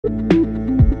In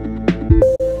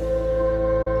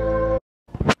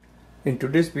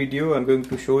today's video, I'm going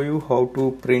to show you how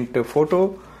to print a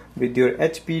photo with your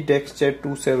HP DeskJet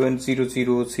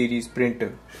 2700 series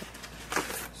printer.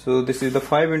 So this is the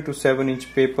 5x7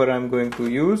 inch paper I'm going to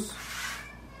use.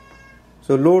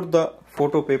 So load the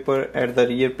photo paper at the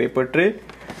rear paper tray.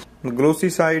 The glossy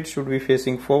side should be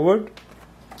facing forward.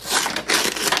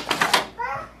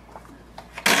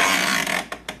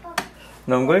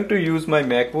 Now I'm going to use my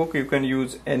MacBook. You can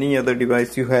use any other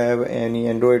device you have, any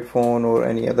Android phone or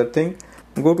any other thing.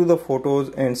 Go to the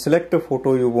photos and select a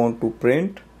photo you want to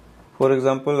print. For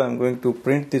example, I'm going to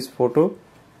print this photo.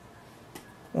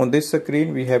 On this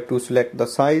screen we have to select the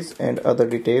size and other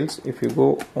details. If you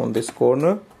go on this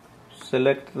corner,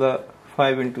 select the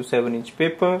 5x7 inch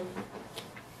paper.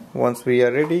 Once we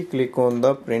are ready, click on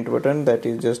the print button that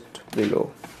is just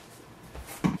below.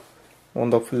 On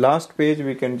the last page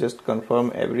we can just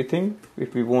confirm everything.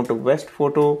 If we want a best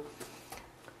photo,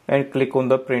 and click on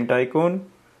the print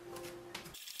icon.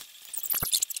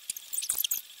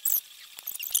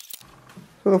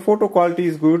 So the photo quality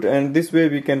is good, and this way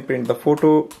we can print the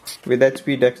photo with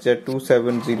HP DeskJet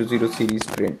 2700 series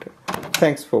printer.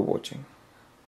 Thanks for watching.